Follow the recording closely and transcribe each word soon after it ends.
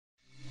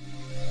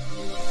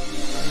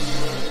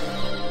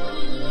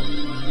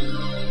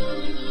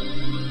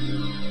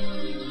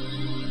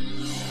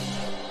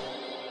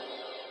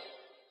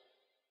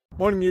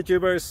Morning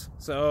YouTubers.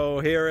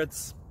 So here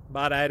it's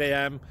about 8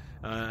 a.m.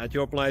 At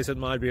your place it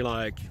might be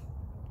like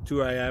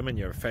 2 a.m. and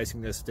you're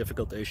facing this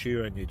difficult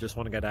issue and you just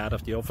want to get out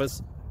of the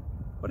office.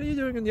 What are you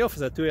doing in the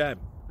office at 2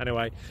 a.m.?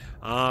 Anyway,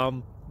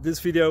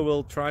 this video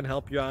will try and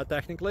help you out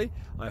technically.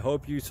 I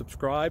hope you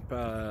subscribe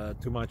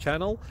to my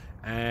channel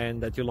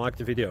and that you like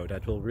the video.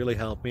 That will really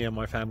help me and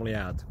my family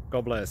out.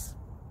 God bless.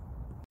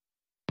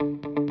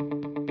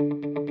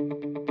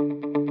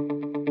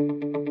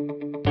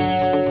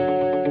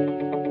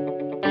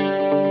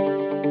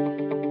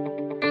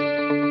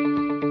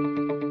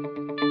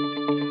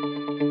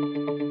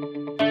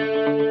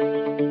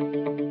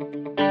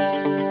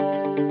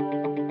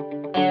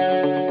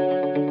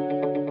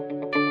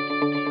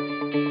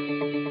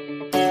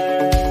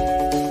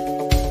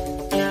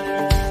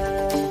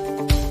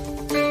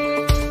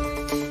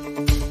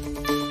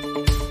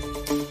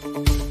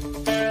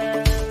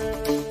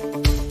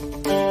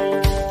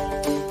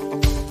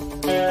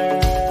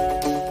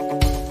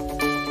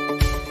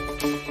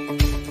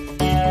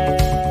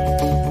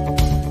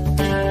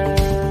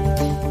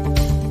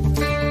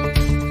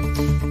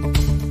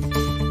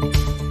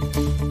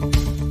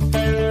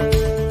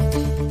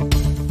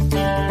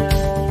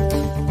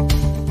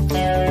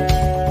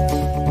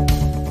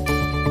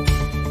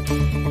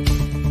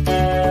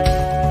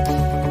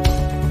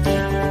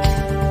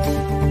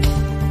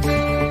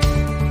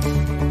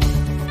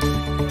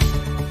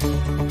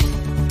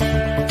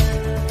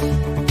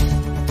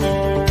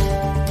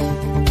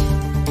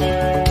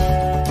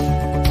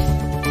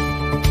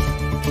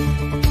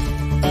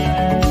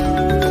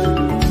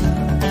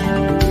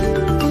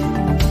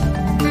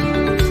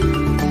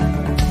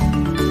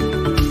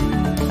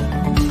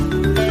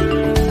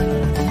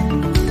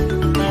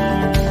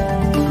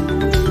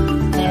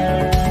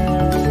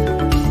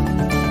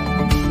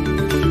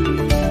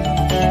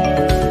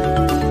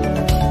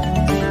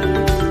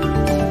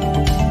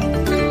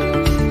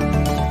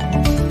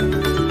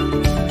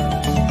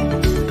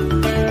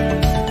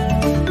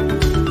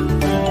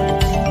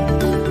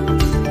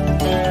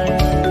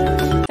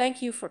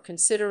 Thank you for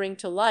considering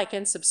to like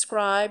and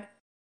subscribe.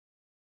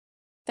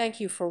 Thank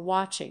you for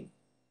watching.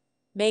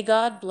 May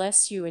God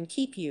bless you and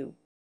keep you.